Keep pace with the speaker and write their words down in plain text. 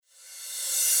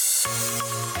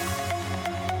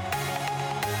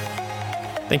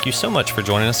Thank you so much for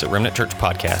joining us at Remnant Church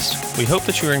Podcast. We hope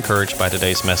that you are encouraged by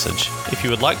today's message. If you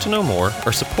would like to know more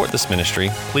or support this ministry,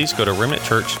 please go to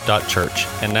remnantchurch.church.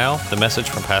 And now, the message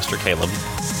from Pastor Caleb.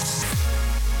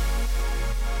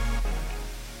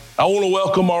 I want to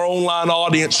welcome our online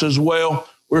audience as well.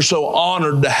 We're so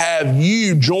honored to have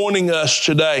you joining us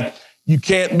today. You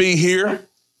can't be here,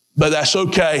 but that's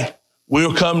okay.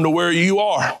 We'll come to where you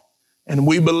are. And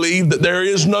we believe that there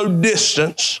is no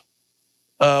distance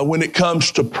when it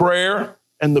comes to prayer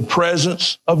and the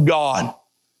presence of God.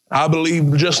 I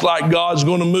believe just like God's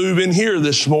going to move in here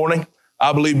this morning,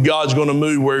 I believe God's going to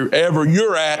move wherever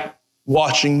you're at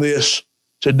watching this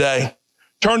today.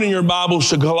 Turn in your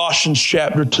Bibles to Colossians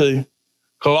chapter 2.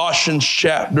 Colossians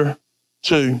chapter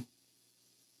 2.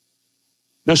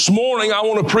 This morning, I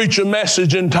want to preach a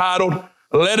message entitled,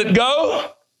 Let It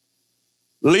Go,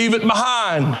 Leave It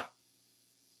Behind,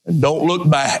 and Don't Look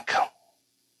Back.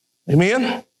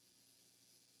 Amen?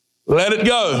 Let it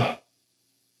go,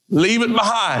 leave it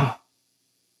behind,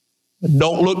 and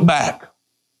don't look back.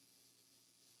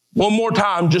 One more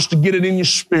time just to get it in your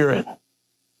spirit.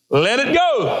 Let it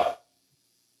go,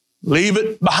 leave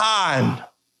it behind,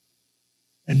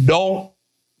 and don't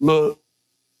look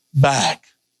back.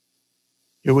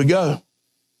 Here we go.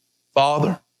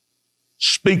 Father,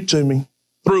 speak to me,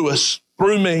 through us,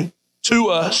 through me, to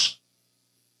us.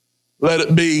 Let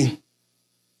it be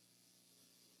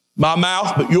my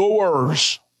mouth, but your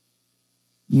words.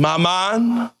 My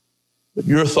mind, but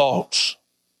your thoughts.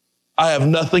 I have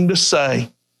nothing to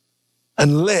say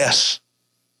unless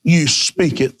you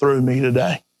speak it through me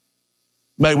today.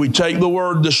 May we take the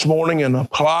word this morning and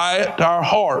apply it to our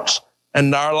hearts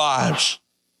and our lives.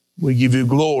 We give you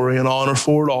glory and honor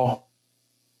for it all.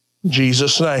 In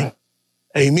Jesus' name,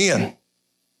 amen.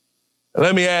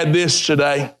 Let me add this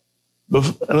today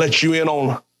and let you in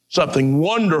on something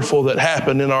wonderful that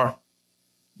happened in our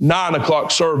 9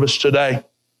 o'clock service today.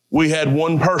 We had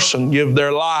one person give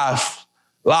their life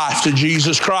to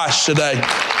Jesus Christ today.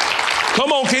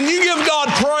 Come on, can you give God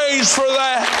praise for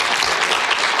that?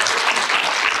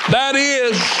 That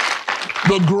is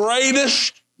the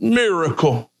greatest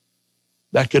miracle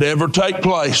that could ever take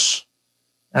place.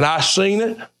 And I seen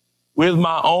it with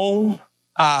my own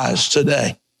eyes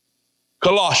today.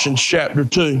 Colossians chapter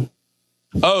 2.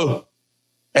 Oh,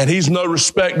 and he's no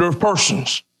respecter of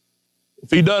persons.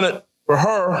 If he done it for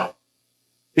her,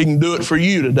 he can do it for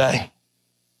you today.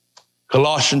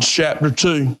 Colossians chapter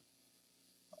 2.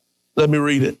 Let me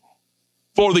read it.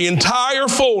 For the entire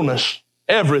fullness,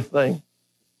 everything.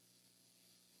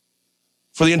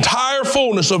 For the entire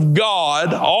fullness of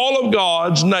God, all of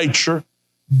God's nature,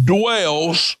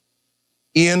 dwells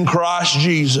in Christ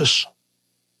Jesus.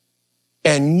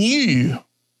 And you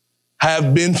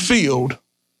have been filled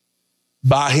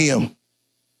by him,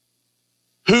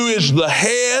 who is the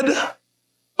head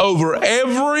over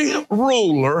every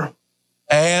ruler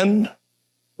and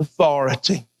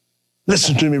authority.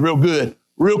 Listen to me real good,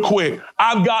 real quick.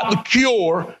 I've got the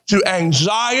cure to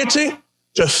anxiety,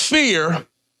 to fear,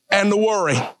 and to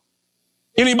worry.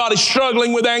 Anybody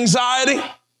struggling with anxiety?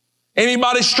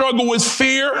 Anybody struggle with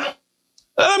fear?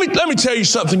 Let me tell you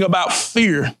something about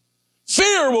fear.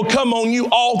 Fear will come on you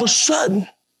all of a sudden.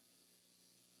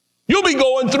 You'll be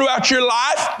going throughout your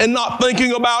life and not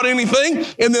thinking about anything,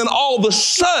 and then all of a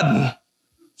sudden,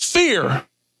 fear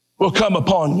will come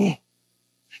upon you.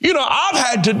 You know, I've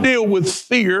had to deal with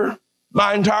fear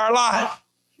my entire life.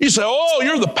 You say, oh,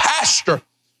 you're the pastor.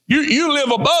 You live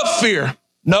above fear.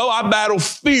 No, I battle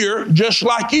fear just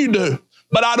like you do,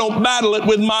 but I don't battle it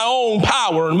with my own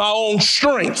power and my own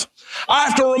strength. I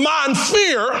have to remind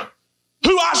fear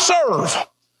who I serve.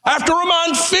 I have to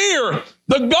remind fear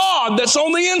the God that's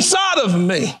on the inside of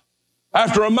me. I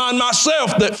have to remind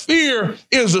myself that fear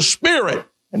is a spirit,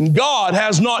 and God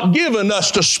has not given us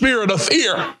the spirit of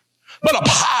fear, but a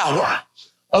power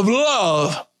of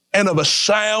love and of a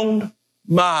sound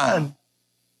mind.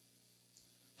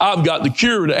 I've got the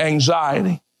cure to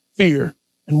anxiety, fear,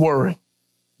 and worry.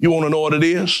 You want to know what it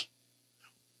is?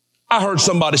 I heard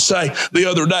somebody say the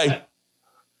other day,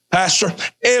 Pastor,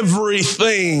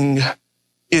 everything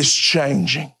is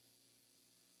changing.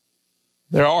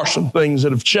 There are some things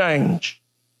that have changed,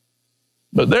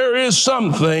 but there is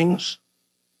some things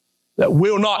that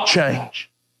will not change.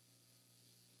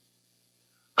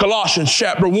 Colossians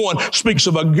chapter 1 speaks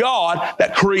of a God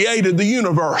that created the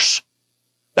universe,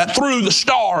 that threw the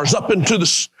stars up in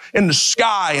the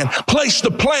sky and placed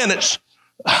the planets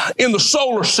in the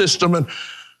solar system and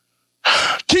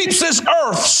keeps this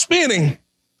earth spinning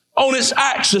on its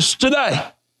axis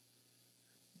today.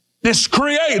 This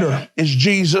creator is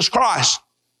Jesus Christ,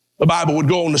 the Bible would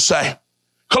go on to say.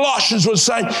 Colossians was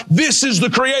saying, this is the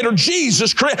Creator.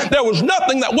 Jesus created. There was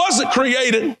nothing that wasn't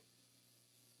created.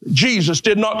 Jesus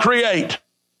did not create.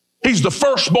 He's the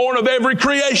firstborn of every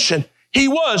creation. He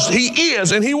was, He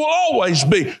is, and He will always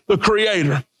be the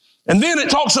Creator. And then it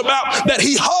talks about that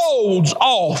He holds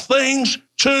all things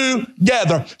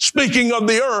together, speaking of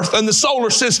the earth and the solar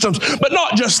systems. But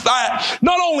not just that.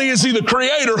 Not only is He the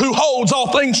Creator who holds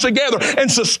all things together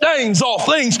and sustains all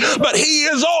things, but He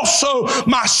is also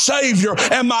my Savior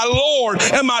and my Lord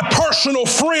and my personal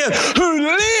friend who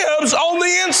lives on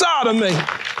the inside of me.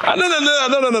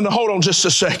 No, hold on just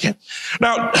a second.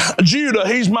 Now, Judah,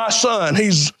 he's my son.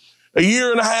 He's a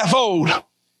year and a half old.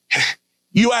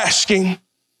 You ask him,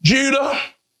 Judah,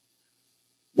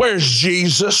 where's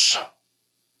Jesus?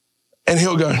 And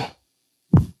he'll go,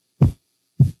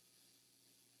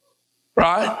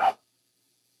 right?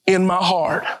 In my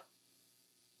heart.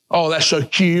 Oh, that's so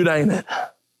cute, ain't it?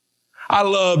 I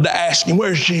love to ask him,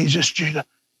 where's Jesus, Judah?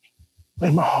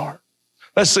 In my heart.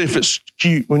 Let's see if it's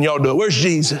cute when y'all do it. Where's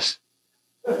Jesus?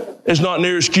 It's not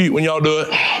near as cute when y'all do it.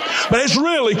 But it's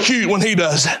really cute when he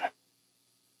does it.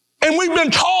 And we've been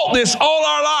taught this all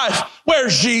our life.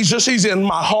 Where's Jesus? He's in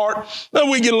my heart. Then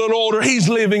we get a little older. He's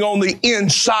living on the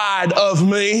inside of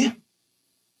me.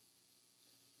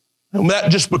 And that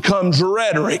just becomes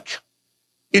rhetoric.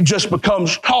 It just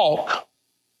becomes talk.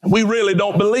 And we really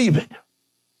don't believe it.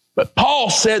 But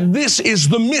Paul said this is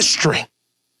the mystery.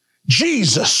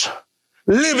 Jesus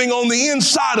living on the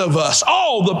inside of us.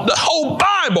 All the whole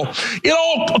Bible, it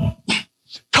all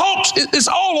talks, it's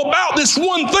all about this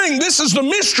one thing. This is the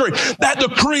mystery that the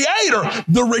Creator,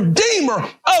 the Redeemer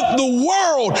of the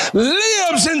world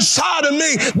lives inside of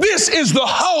me. This is the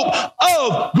hope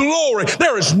of glory.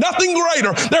 There is nothing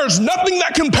greater. There is nothing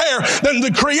that compare than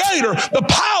the Creator, the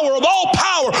power of all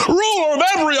power, ruler of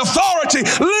every authority,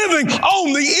 living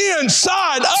on the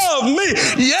inside of me.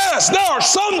 Yes, there are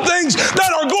some things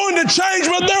that are going to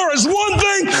change, but there is one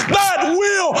thing that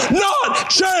will not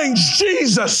change.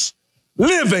 Jesus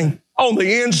living on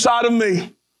the inside of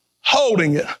me,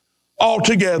 holding it all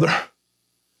together.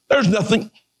 There's nothing,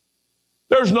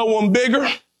 there's no one bigger,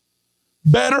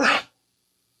 better,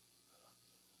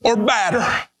 or badder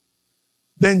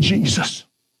than Jesus.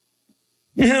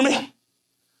 You hear me?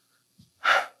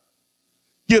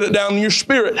 Get it down in your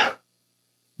spirit.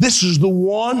 This is the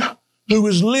one who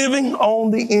is living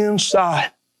on the inside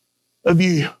of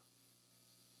you.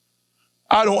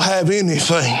 I don't have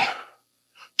anything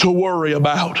to worry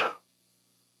about.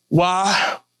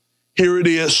 Why? Here it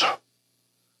is.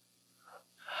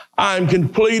 I am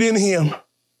complete in Him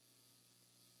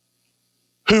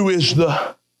who is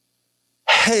the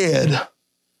head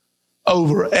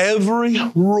over every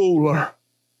ruler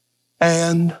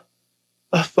and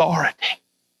authority.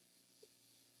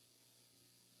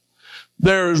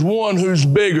 There is one who's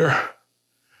bigger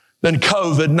than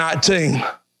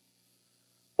COVID-19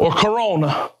 or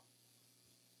corona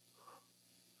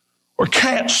or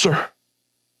cancer,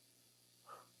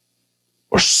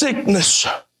 or sickness,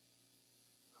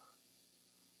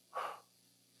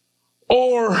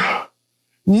 or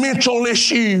mental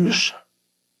issues,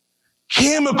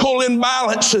 chemical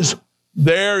imbalances.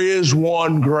 There is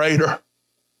one greater.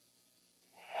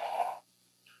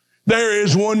 There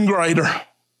is one greater.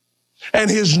 And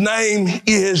His name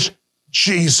is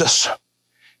Jesus.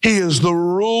 He is the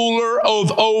ruler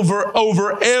of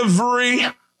over every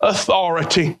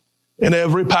authority and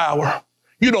every power.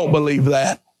 You don't believe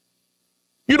that.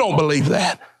 You don't believe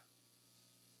that.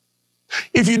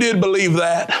 If you did believe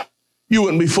that, you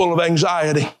wouldn't be full of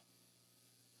anxiety.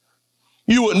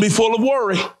 You wouldn't be full of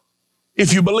worry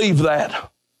if you believed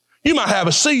that. You might have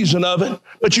a season of it,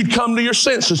 but you'd come to your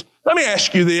senses. Let me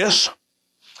ask you this.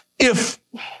 If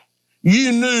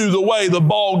you knew the way the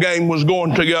ball game was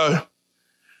going to go,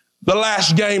 the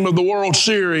last game of the World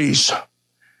Series,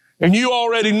 and you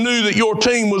already knew that your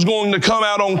team was going to come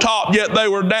out on top, yet they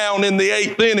were down in the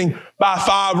 8th inning by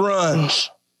 5 runs.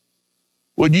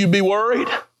 Would you be worried?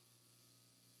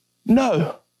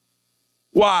 No.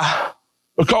 Why?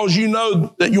 Because you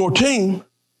know that your team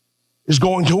is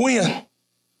going to win.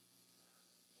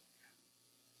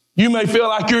 You may feel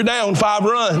like you're down 5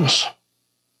 runs.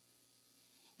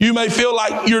 You may feel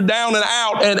like you're down and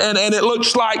out, and it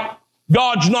looks like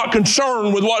God's not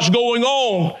concerned with what's going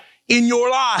on in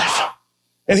your life.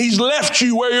 And He's left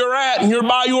you where you're at and you're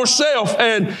by yourself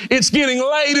and it's getting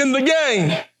late in the game.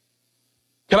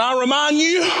 Can I remind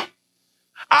you?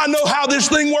 I know how this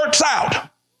thing works out.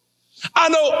 I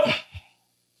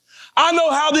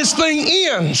know how this thing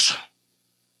ends.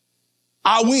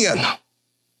 I win.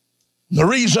 The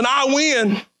reason I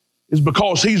win is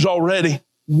because He's already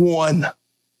won.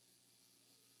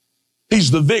 He's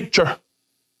the victor.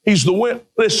 He's the win.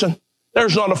 Listen,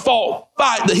 there's not a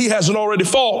fight that he hasn't already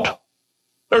fought.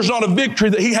 There's not a victory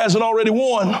that he hasn't already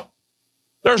won.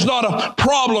 There's not a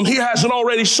problem he hasn't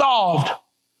already solved.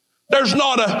 There's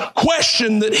not a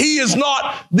question that he is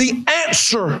not the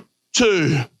answer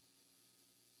to.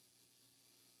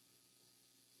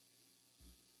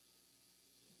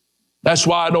 That's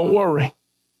why I don't worry.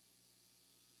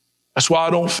 That's why I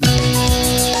don't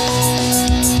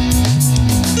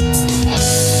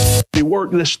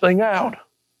work this thing out.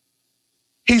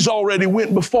 He's already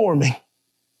went before me.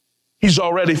 He's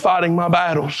already fighting my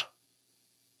battles.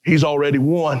 He's already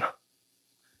won.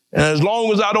 And as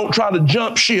long as I don't try to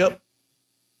jump ship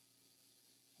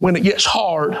when it gets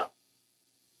hard,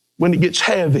 when it gets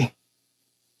heavy,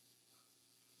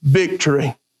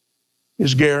 victory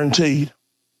is guaranteed.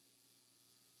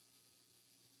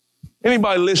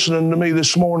 Anybody listening to me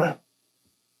this morning?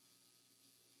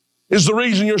 Is the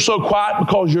reason you're so quiet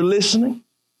because you're listening?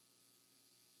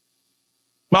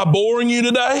 Am I boring you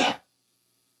today?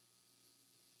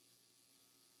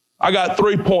 I got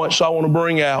 3 points I want to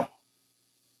bring out.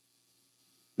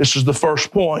 This is the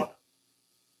first point.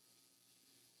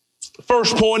 The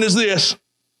first point is this: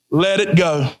 let it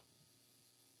go.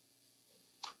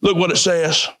 Look what it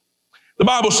says. The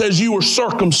Bible says you were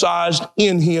circumcised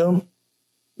in him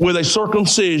with a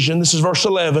circumcision. This is verse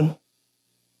 11.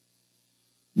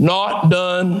 Not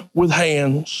done with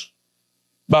hands,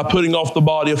 by putting off the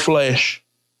body of flesh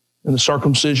and the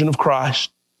circumcision of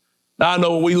Christ. Now, I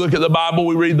know when we look at the Bible,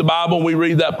 we read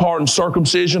that part in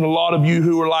circumcision. A lot of you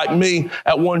who are like me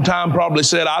at one time probably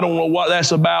said, I don't know what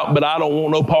that's about, but I don't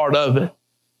want no part of it.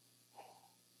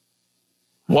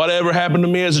 Whatever happened to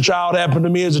me as a child happened to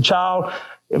me as a child.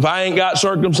 If I ain't got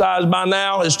circumcised by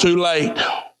now, it's too late.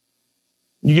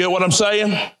 You get what I'm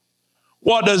saying?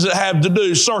 What does it have to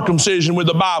do, circumcision, with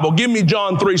the Bible? Give me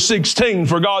John 3:16.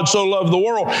 For God so loved the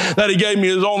world that he gave me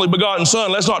his only begotten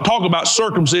son. Let's not talk about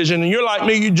circumcision. And you're like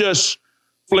me, you just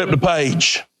flip the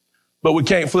page. But we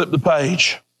can't flip the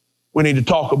page. We need to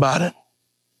talk about it.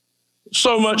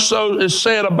 So much so is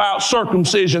said about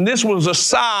circumcision. This was a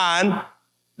sign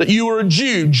that you were a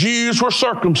Jew. Jews were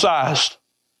circumcised.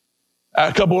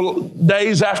 A couple of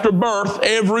days after birth,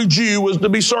 every Jew was to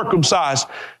be circumcised.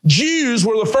 Jews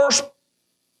were the first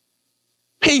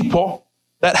people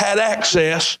that had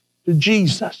access to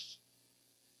Jesus.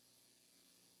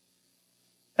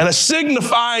 And a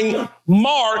signifying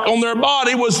mark on their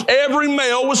body was every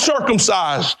male was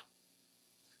circumcised.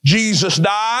 Jesus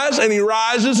dies and he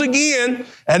rises again,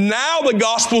 and now the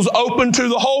gospel's open to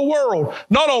the whole world.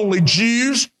 Not only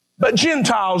Jews, but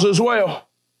Gentiles as well.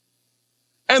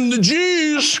 And the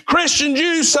Jews, Christian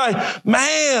Jews, say,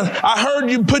 man, I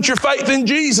heard you put your faith in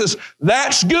Jesus.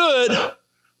 That's good.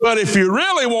 But if you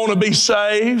really want to be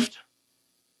saved,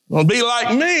 want to be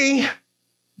like me,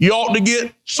 you ought to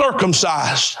get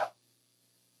circumcised.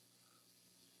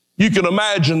 You can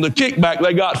imagine the kickback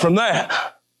they got from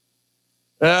that.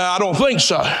 I don't think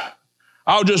so.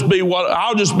 I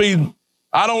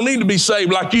don't need to be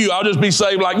saved like you. I'll just be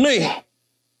saved like me.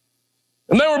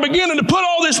 And they were beginning to put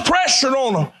all this pressure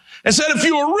on them and said, if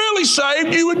you were really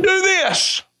saved, you would do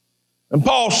this. And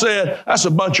Paul said, that's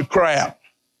a bunch of crap,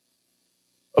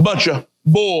 a bunch of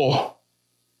bull,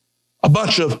 a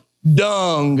bunch of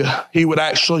dung, he would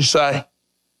actually say.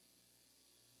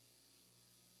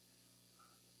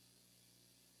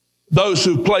 Those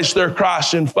who place their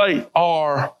Christ in faith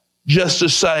are just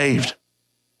as saved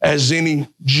as any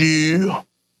Jew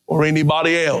or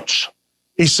anybody else.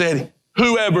 He said,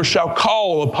 whoever shall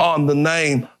call upon the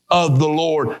name of the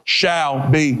Lord shall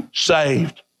be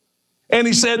saved. And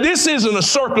he said, this isn't a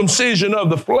circumcision of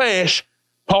the flesh,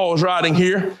 Paul is writing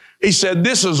here. He said,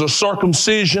 this is a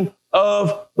circumcision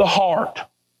of the heart.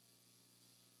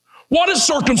 What does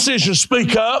circumcision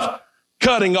speak of?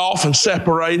 Cutting off and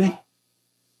separating.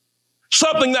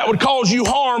 Something that would cause you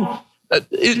harm,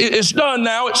 it's done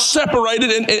now, it's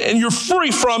separated, and you're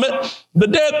free from it. The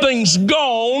dead thing's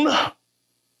gone.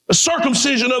 A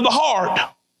circumcision of the heart.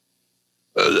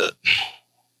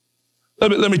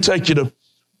 Let me take you to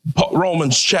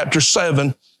Romans chapter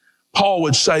 7. Paul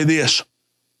would say this,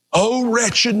 O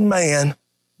wretched man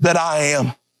that I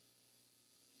am,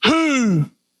 who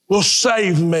will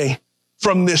save me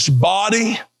from this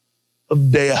body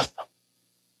of death?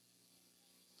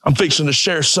 I'm fixing to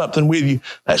share something with you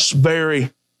that's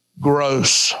very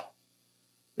gross. Are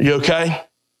you okay?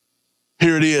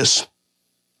 Here it is.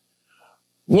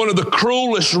 One of the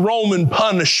cruelest Roman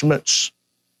punishments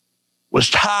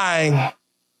was tying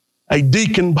a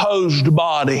decomposed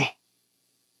body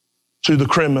to the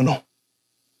criminal.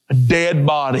 A dead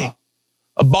body.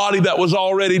 A body that was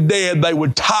already dead, they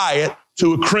would tie it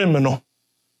to a criminal.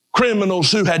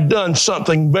 Criminals who had done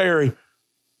something very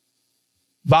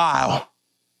vile,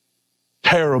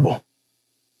 terrible.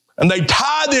 And they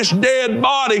tie this dead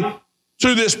body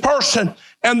to this person,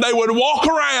 and they would walk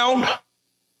around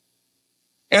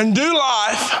and do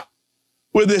life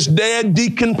with this dead,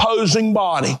 decomposing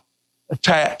body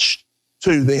attached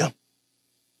to them.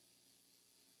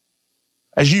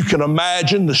 As you can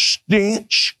imagine, the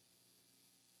stench,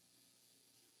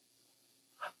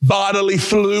 bodily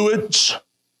fluids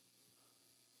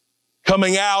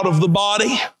coming out of the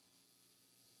body,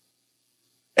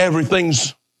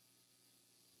 everything's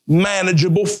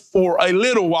manageable for a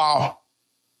little while.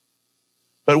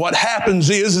 But what happens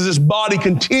is this body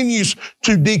continues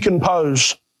to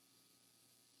decompose.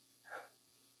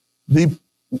 The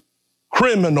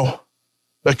criminal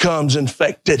becomes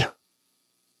infected.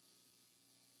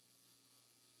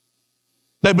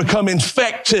 They become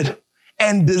infected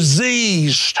and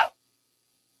diseased.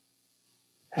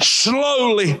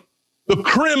 Slowly, the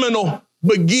criminal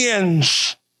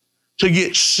begins to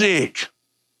get sick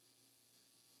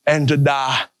and to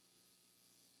die.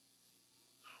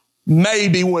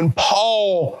 Maybe when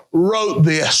Paul wrote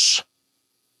this,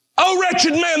 "O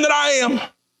wretched man that I am,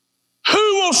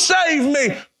 who will save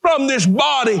me from this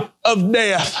body of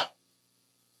death?"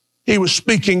 He was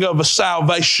speaking of a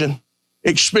salvation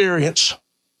experience.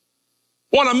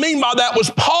 What I mean by that was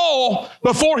Paul,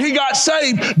 before he got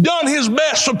saved, done his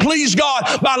best to please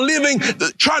God by living,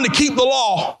 trying to keep the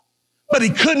law. But he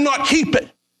could not keep it.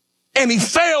 And he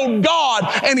failed God,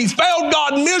 and he failed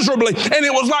God miserably. And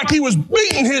it was like he was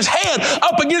beating his head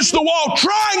up against the wall,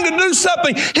 trying to do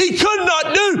something he could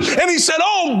not do. And he said,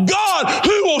 "Oh God,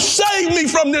 who will save me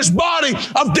from this body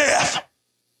of death?"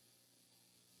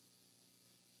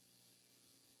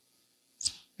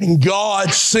 And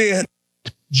God sent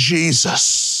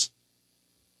Jesus,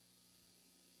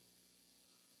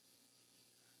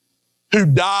 who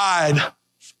died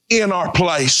in our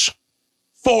place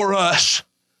for us,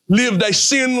 lived a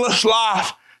sinless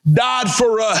life, died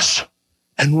for us,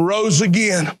 and rose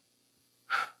again,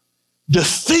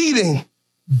 defeating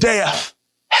death,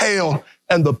 hell,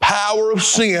 and the power of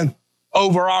sin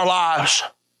over our lives,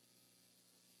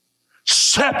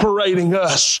 separating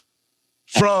us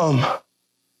from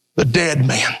the dead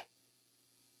man.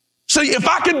 See, if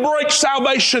I could break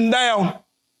salvation down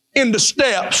into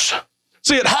steps,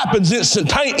 see, it happens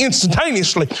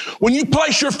instantaneously. When you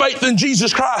place your faith in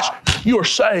Jesus Christ, you are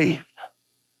saved.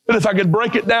 But if I could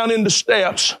break it down into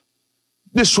steps,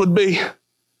 this would be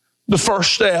the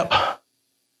first step.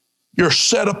 You're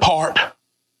set apart.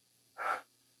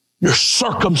 You're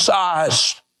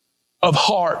circumcised of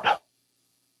heart.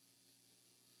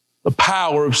 The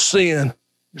power of sin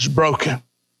is broken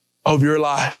over your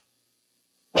life.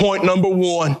 Point number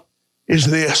one is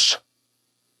this: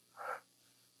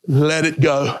 let it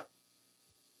go.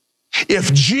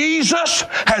 If Jesus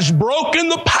has broken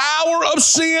the power of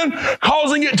sin,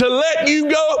 causing it to let you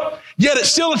go, yet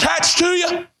it's still attached to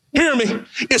you, hear me,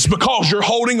 it's because you're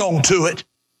holding on to it.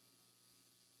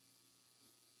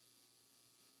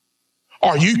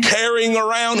 Are you carrying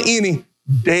around any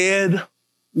dead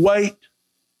weight?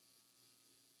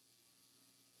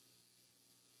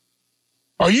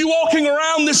 Are you walking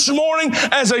around this morning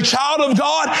as a child of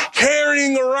God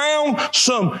carrying around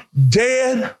some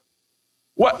dead?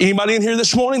 What? Anybody in here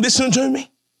this morning listening to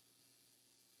me?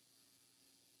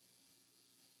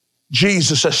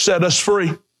 Jesus has set us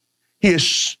free. He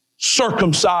has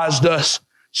circumcised us,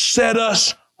 set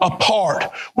us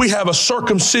apart. We have a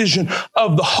circumcision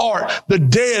of the heart. The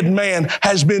dead man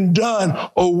has been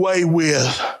done away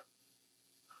with.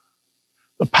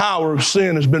 The power of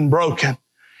sin has been broken.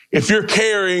 If you're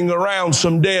carrying around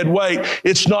some dead weight,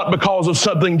 it's not because of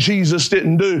something Jesus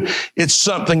didn't do. It's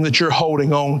something that you're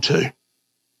holding on to.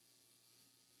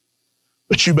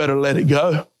 But you better let it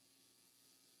go.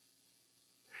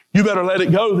 You better let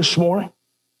it go this morning.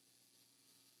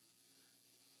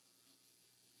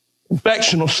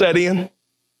 Infection will set in.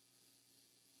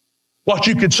 What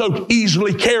you could so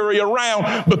easily carry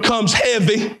around becomes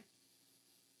heavy.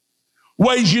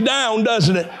 Weighs you down,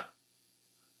 doesn't it?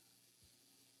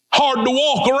 Hard to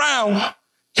walk around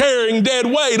carrying dead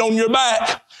weight on your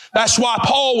back. That's why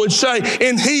Paul would say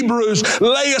in Hebrews,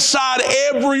 lay aside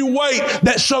every weight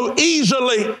that so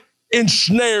easily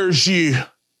ensnares you,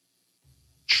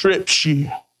 trips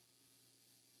you.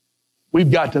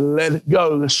 We've got to let it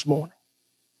go this morning.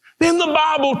 Then the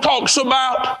Bible talks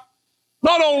about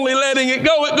not only letting it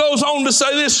go, it goes on to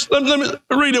say this. Let me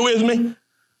read it with me.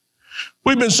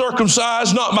 We've been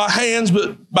circumcised, not by hands,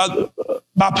 but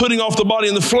by putting off the body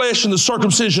and the flesh and the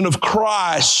circumcision of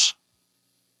Christ.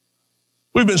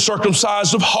 We've been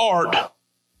circumcised of heart.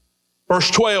 Verse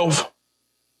 12,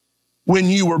 when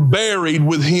you were buried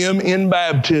with him in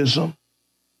baptism.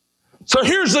 So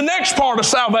here's the next part of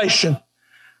salvation.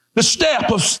 The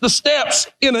steps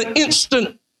in an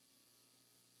instant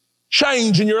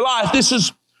change in your life. This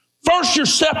is, first you're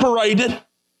separated,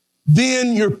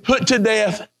 then you're put to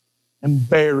death and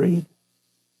buried.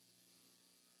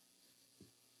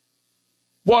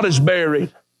 What is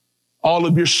buried? All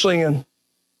of your sin.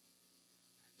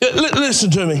 Listen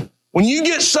to me. When you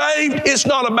get saved, it's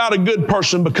not about a good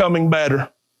person becoming better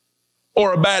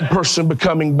or a bad person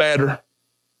becoming better.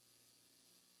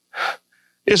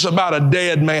 It's about a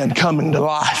dead man coming to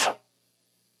life.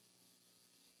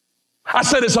 I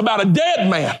said it's about a dead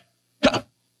man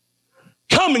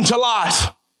coming to life.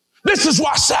 This is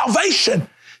why salvation,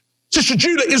 Sister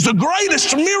Judah, is the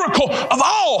greatest miracle of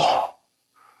all.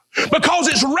 Because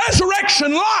it's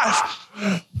resurrection life,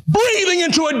 breathing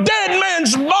into a dead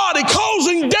man's body,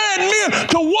 causing dead men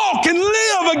to walk and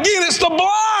live again. It's the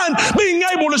blind being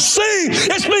able to see.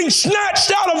 It's being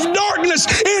snatched out of darkness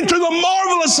into the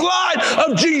marvelous light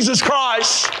of Jesus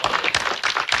Christ.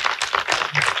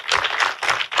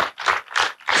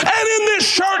 And in this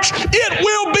church, it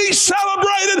will be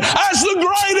celebrated as the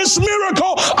greatest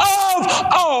miracle of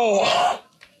all.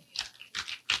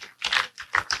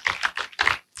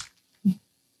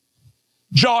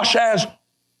 Josh has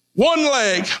one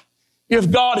leg. If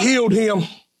God healed him,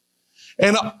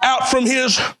 and out from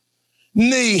his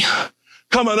knee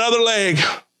come another leg,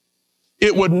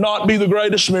 it would not be the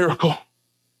greatest miracle.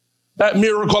 That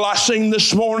miracle I seen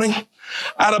this morning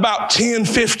at about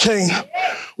 10:15,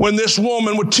 when this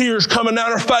woman with tears coming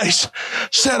down her face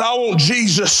said, I want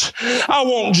Jesus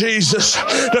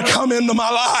to come into my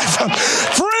life.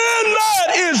 Friend,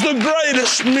 that is the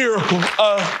greatest miracle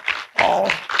of all.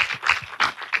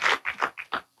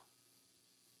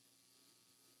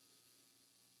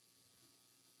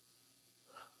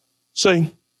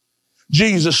 See,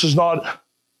 Jesus is not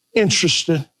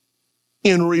interested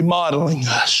in remodeling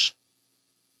us.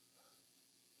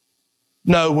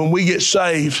 No, when we get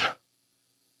saved,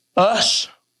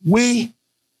 we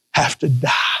have to die.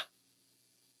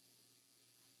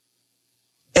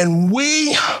 And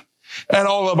we and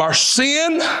all of our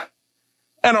sin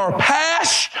and our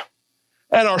past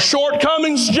and our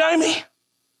shortcomings, Jamie,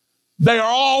 they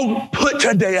are all put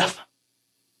to death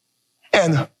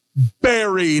and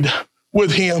buried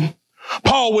with him.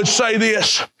 Paul would say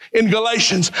this in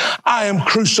Galatians, I am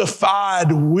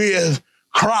crucified with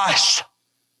Christ.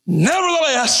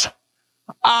 Nevertheless,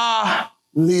 I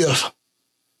live.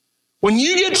 When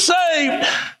you get saved,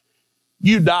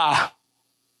 you die.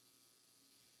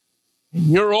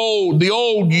 And the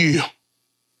old you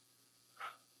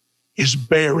is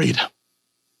buried.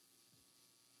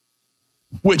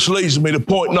 Which leads me to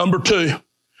point number 2.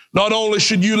 Not only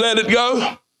should you let it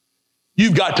go,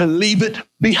 you've got to leave it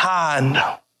behind.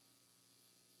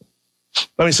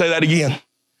 Let me say that again.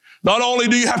 Not only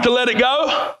do you have to let it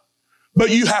go, but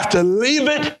you have to leave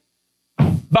it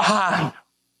behind.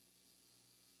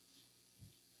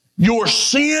 Your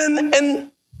sin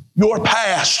and your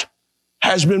past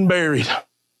has been buried.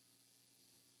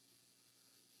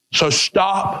 So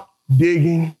stop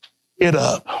digging it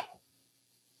up.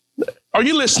 Are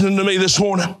you listening to me this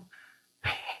morning?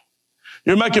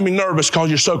 You're making me nervous because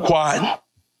you're so quiet.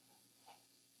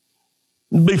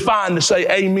 It'd be fine to say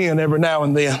amen every now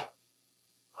and then.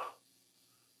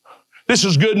 This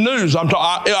is good news.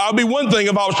 I'll be one thing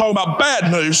if I was talking about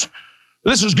bad news.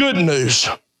 This is good news.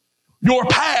 Your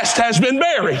past has been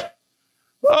buried.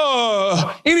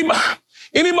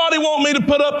 Anybody want me to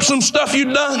put up some stuff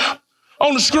you've done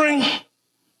on the screen?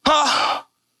 Huh?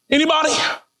 Anybody?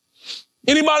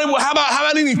 How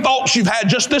about any thoughts you've had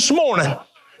just this morning?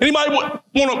 Anybody want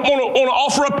to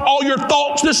offer up all your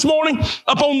thoughts this morning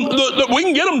up on we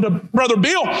can get them to Brother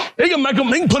Bill. He can make them.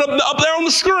 He can put them up there on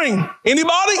the screen.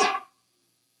 Anybody?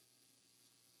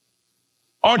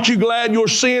 Aren't you glad your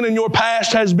sin and your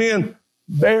past has been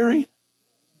buried?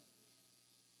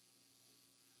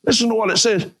 Listen to what it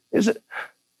says.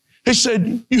 He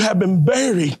said, you have been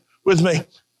buried with me.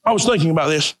 I was thinking about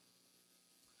this.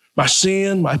 My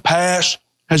sin, my past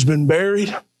has been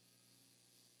buried.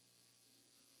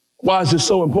 Why is this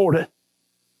so important?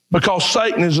 Because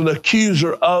Satan is an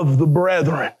accuser of the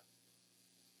brethren.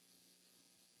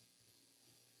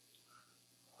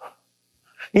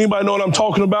 Anybody know what I'm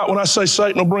talking about when I say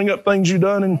Satan will bring up things you've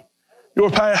done in your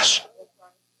past?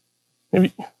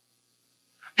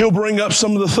 He'll bring up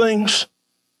some of the things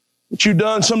that you've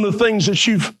done, some of the things that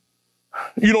you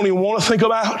don't even want to think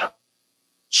about.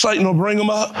 Satan will bring them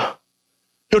up.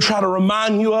 He'll try to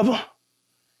remind you of them.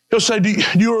 He'll say, do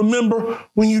you remember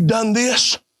when you done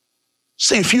this?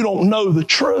 See, if you don't know the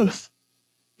truth,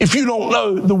 if you don't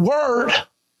know the Word,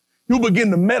 you'll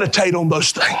begin to meditate on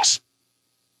those things.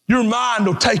 Your mind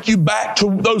will take you back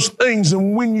to those things,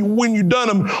 and when you done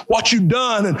them, what you've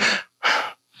done, and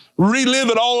relive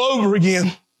it all over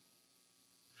again.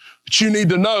 But you need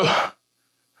to know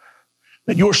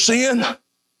that your sin,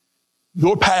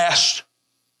 your past,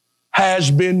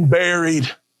 has been buried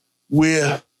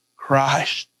with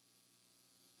Christ.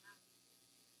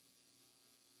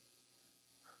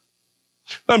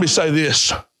 Let me say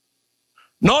this.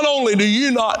 Not only do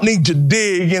you not need to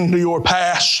dig into your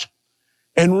past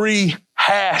and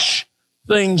rehash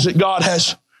things that God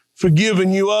has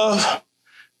forgiven you of,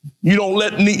 you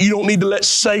don't need to let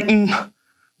Satan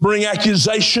bring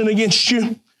accusation against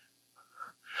you.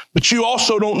 But you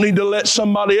also don't need to let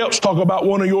somebody else talk about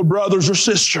one of your brothers or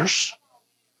sisters.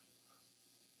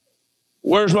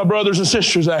 Where's my brothers and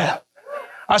sisters at?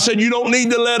 I said you don't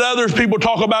need to let other people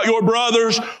talk about your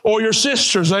brothers or your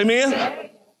sisters. Amen?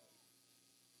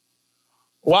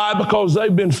 Why? Because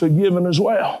they've been forgiven as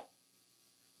well.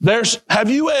 Have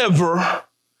you ever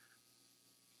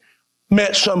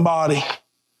met somebody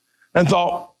and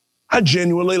thought, I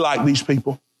genuinely like these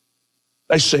people.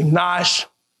 They sing nice.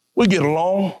 We get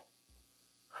along.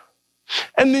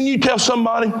 And then you tell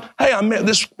somebody, hey, I met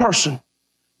this person.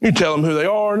 You tell them who they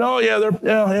are. And, oh,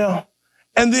 yeah.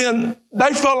 And then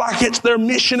they feel like it's their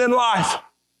mission in life.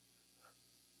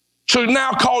 So it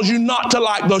now calls you not to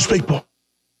like those people.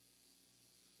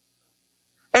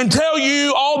 And tell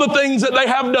you all the things that they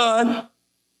have done,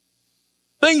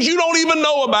 things you don't even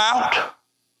know about,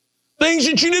 things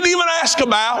that you didn't even ask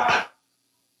about.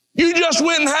 You just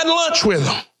went and had lunch with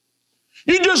them.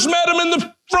 You just met them in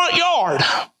the front yard.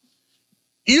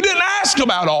 You didn't ask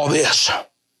about all this.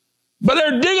 But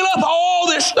they're digging up all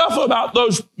this stuff about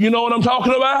those, you know what I'm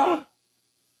talking about?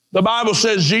 The Bible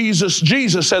says,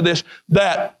 Jesus said this,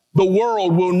 that the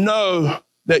world will know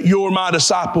that you're my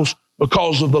disciples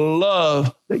because of the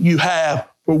love that you have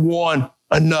for one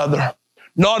another.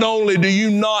 Not only do you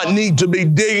not need to be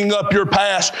digging up your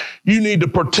past, you need to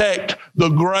protect the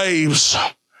graves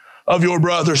of your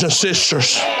brothers and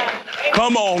sisters.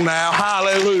 Come on now,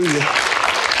 hallelujah.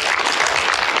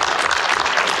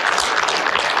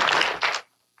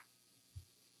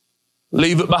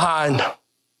 Leave it behind.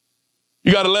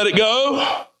 You got to let it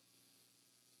go.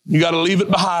 You got to leave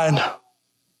it behind.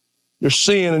 Your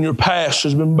sin and your past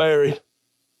has been buried.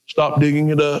 Stop digging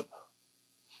it up.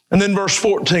 And then verse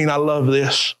 14, I love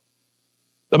this.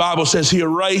 The Bible says he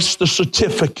erased the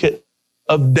certificate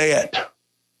of debt,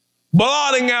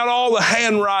 blotting out all the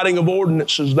handwriting of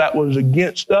ordinances that was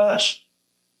against us,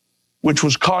 which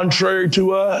was contrary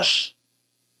to us,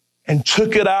 and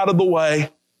took it out of the way,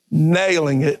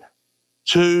 nailing it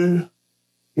to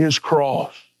his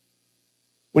cross.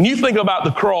 When you think about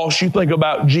the cross, you think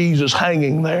about Jesus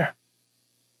hanging there.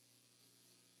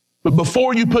 But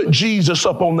before you put Jesus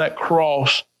up on that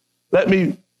cross, let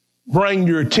me bring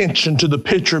your attention to the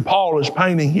picture Paul is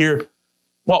painting here,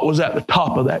 what was at the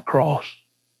top of that cross.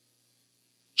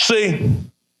 See,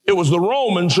 it was the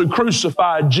Romans who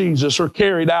crucified Jesus or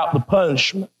carried out the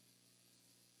punishment.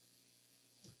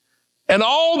 And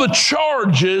all the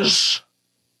charges,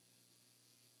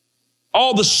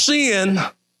 all the sin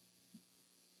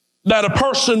that a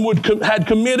person had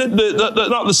committed,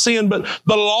 not the sin, but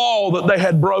the law that they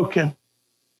had broken,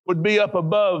 would be up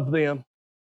above them,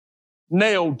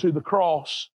 nailed to the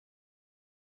cross.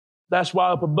 That's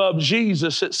why up above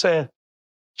Jesus it said,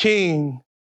 King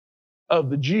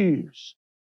of the Jews.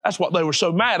 That's what they were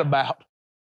so mad about.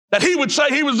 That he would say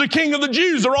he was the King of the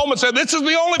Jews. The Romans said, this is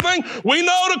the only thing we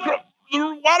know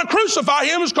why to crucify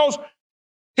him is because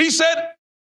he said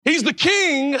he's the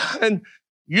king and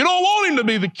you don't want him to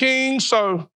be the king,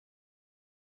 so.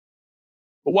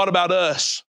 But what about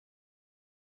us?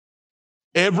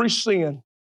 Every sin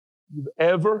you've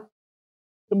ever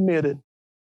committed,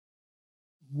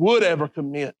 would ever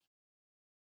commit,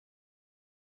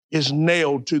 is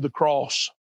nailed to the cross.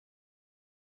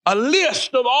 A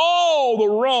list of all the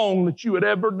wrong that you had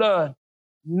ever done,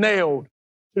 nailed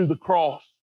to the cross.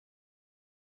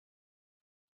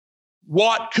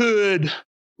 What could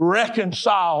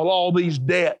reconcile all these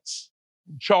debts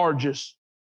and charges?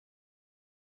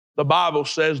 The Bible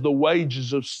says the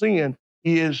wages of sin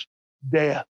is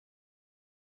death.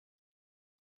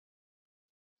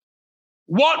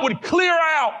 What would clear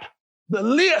out the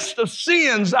list of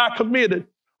sins I committed?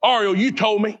 Ariel, you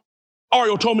told me.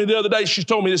 Ariel told me the other day, she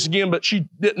told me this again, but she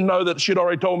didn't know that she'd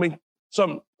already told me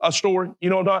a story, you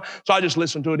know what I'm talking about? So I just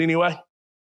listened to it anyway,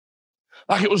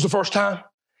 like it was the first time.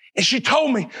 And she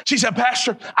told me, she said,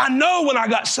 Pastor, I know when I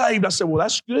got saved. I said, well,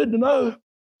 that's good to know.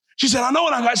 She said, I know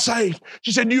when I got saved.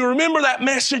 She said, do you remember that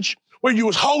message where you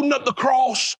was holding up the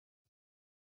cross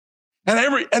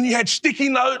and you had sticky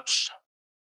notes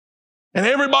and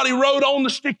everybody wrote on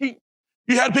the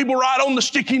you had people write on the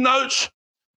sticky notes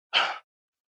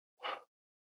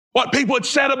what people had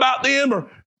said about them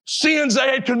or sins they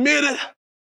had committed.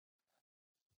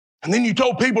 And then you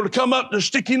told people to come up to the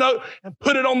sticky note and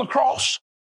put it on the cross.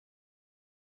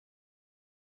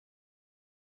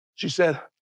 She said,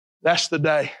 that's the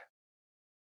day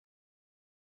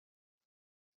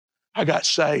I got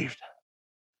saved.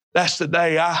 That's the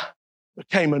day I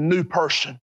became a new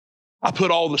person. I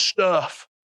put all the stuff,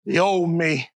 the old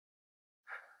me,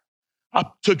 I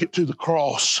took it to the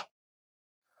cross.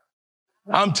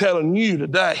 I'm telling you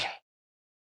today,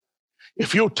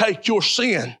 if you'll take your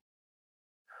sin,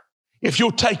 if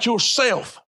you'll take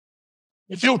yourself,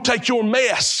 if you'll take your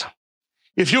mess,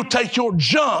 if you'll take your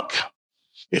junk,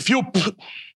 if you'll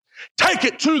take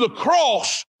it to the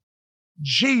cross,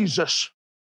 Jesus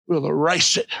will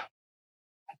erase it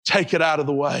and take it out of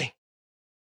the way.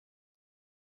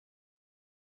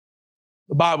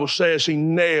 The Bible says He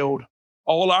nailed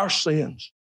all our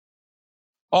sins,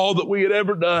 all that we had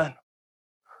ever done,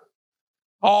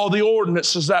 all the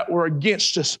ordinances that were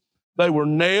against us, they were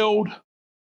nailed,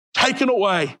 taken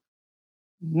away,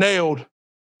 nailed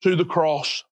to the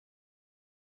cross.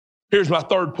 Here's my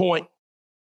third point.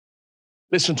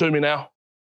 Listen to me now.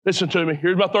 Listen to me.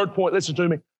 Here's my third point. Listen to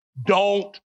me.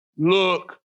 Don't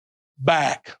look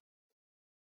back.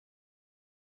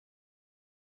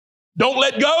 Don't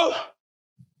let go.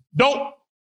 Don't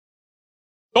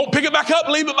pick it back up,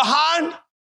 leave it behind.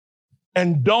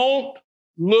 And don't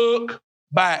look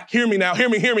back. Hear me now. Hear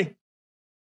me.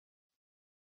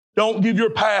 Don't give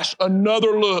your past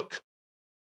another look.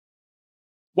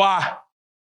 Why?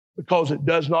 Because it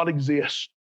does not exist.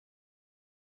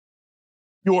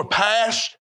 Your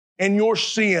past and your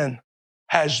sin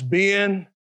has been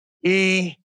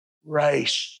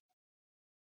erased.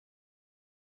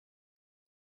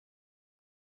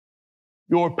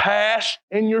 Your past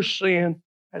and your sin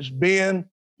has been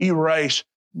erased,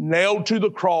 nailed to the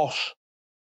cross,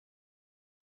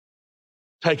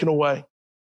 taken away.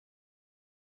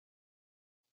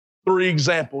 3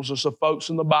 examples of some folks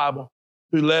in the Bible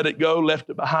who let it go, left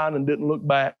it behind, and didn't look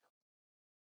back.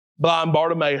 Blind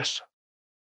Bartimaeus.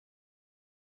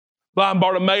 Blind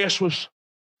Bartimaeus was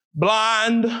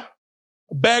blind, a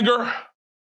beggar.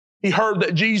 He heard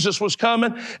that Jesus was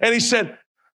coming, and he said,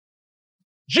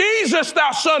 Jesus,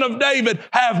 thou son of David,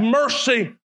 have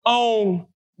mercy on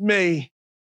me.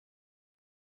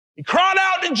 He cried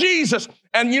out to Jesus,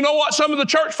 and you know what some of the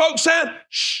church folks said?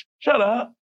 Shh, shut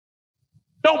up.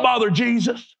 Don't bother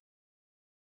Jesus.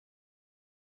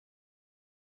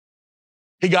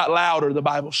 He got louder, the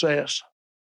Bible says.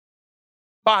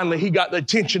 Finally, he got the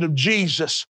attention of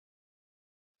Jesus.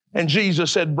 And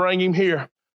Jesus said, bring him here.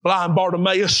 Blind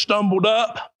Bartimaeus stumbled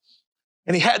up,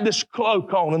 and he had this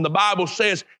cloak on. And the Bible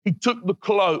says he took the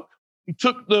cloak, he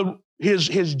took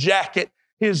his jacket,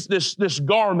 this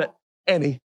garment, and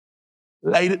he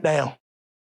laid it down,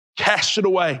 cast it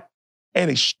away, and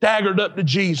he staggered up to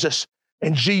Jesus,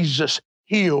 and Jesus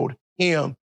healed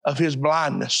him of his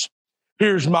blindness.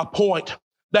 Here's my point.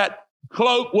 That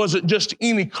cloak wasn't just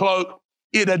any cloak.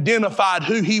 It identified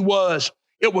who he was.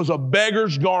 It was a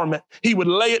beggar's garment. He would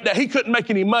lay it down. He couldn't make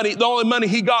any money. The only money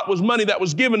he got was money that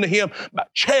was given to him by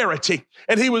charity.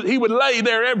 And he would lay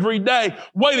there every day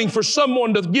waiting for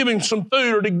someone to give him some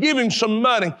food or to give him some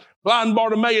money. Blind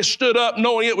Bartimaeus stood up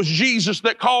knowing it was Jesus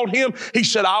that called him. He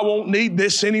said, I won't need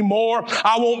this anymore.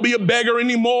 I won't be a beggar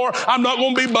anymore. I'm not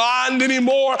going to be blind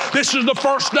anymore. This is the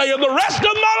first day of the rest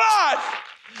of my life.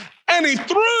 And he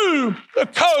threw the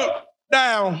coat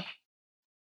down.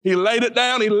 He laid it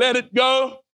down, he let it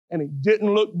go, and he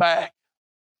didn't look back.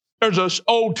 There's this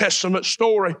Old Testament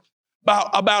story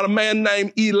about a man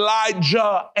named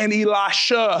Elijah and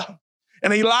Elisha.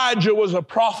 And Elijah was a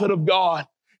prophet of God.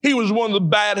 He was one of the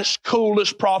baddest,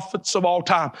 coolest prophets of all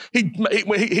time.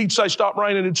 He'd say, stop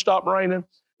raining, it'd stop raining.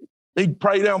 He'd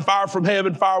pray down fire from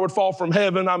heaven, fire would fall from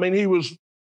heaven. I mean, he was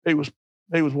one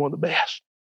of the best.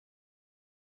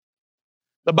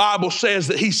 The Bible says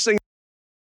that he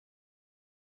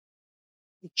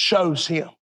chose him.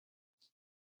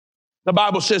 The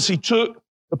Bible says the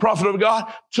prophet of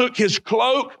God took his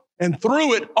cloak and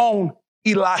threw it on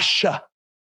Elisha.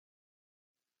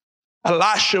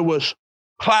 Elisha was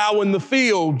plowing the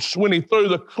fields when he threw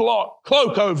the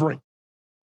cloak over him.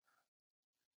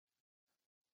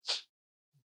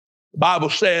 The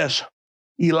Bible says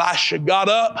Elisha got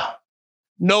up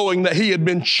knowing that he had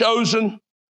been chosen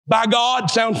by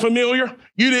God. Sound familiar?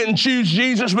 You didn't choose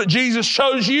Jesus, but Jesus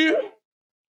chose you.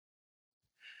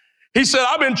 He said,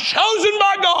 I've been chosen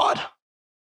by God.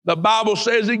 The Bible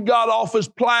says he got off his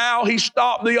plow, he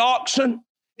stopped the oxen,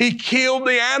 he killed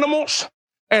the animals,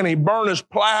 and he burned his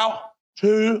plow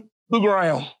to the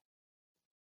ground.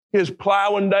 His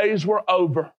plowing days were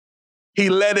over. He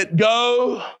let it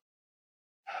go.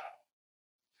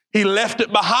 He left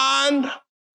it behind,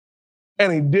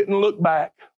 and he didn't look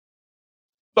back.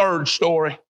 Third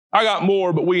story. I got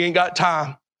more, but we ain't got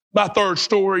time. My third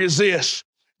story is this.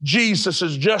 Jesus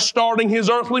is just starting his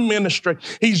earthly ministry.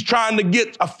 He's trying to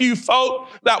get a few folk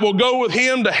that will go with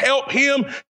him to help him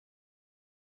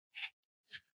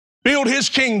build his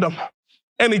kingdom.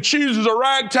 And he chooses a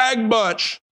ragtag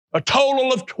bunch, a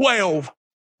total of 12.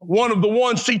 One of the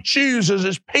ones he chooses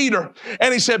is Peter.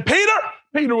 And he said,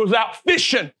 Peter was out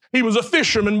fishing. He was a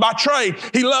fisherman by trade.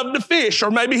 He loved to fish, or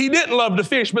maybe he didn't love to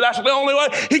fish, but that's the only way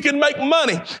he could make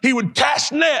money. He would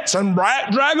cast nets and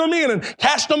drag them in and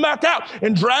cast them back out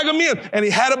and drag them in. And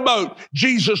he had a boat.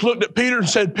 Jesus looked at Peter and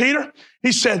said, Peter,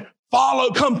 he said,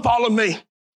 come follow me.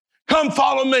 Come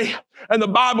follow me. And the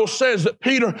Bible says that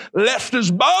Peter left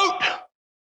his boat,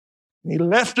 he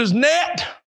left his net,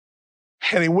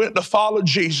 and he went to follow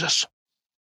Jesus.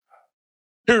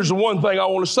 Here's the one thing I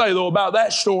want to say, though, about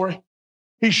that story.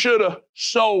 He should have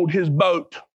sold his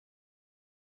boat.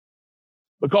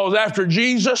 Because after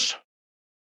Jesus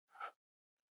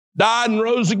died and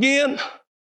rose again,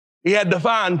 he had to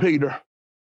find Peter.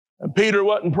 And Peter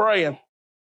wasn't praying.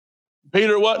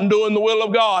 Peter wasn't doing the will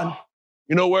of God.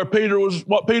 You know what Peter was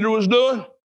doing?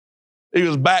 He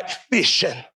was back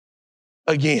fishing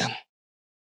again.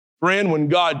 Friend, when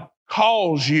God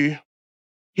calls you,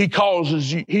 He calls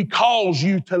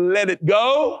you to let it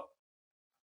go,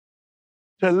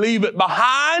 to leave it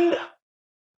behind,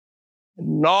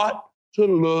 and not to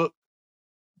look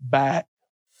back.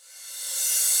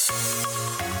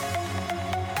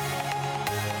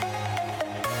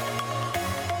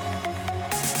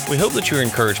 We hope that you were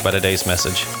encouraged by today's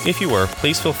message. If you were,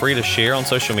 please feel free to share on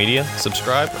social media,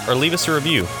 subscribe, or leave us a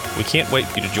review. We can't wait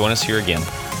for you to join us here again.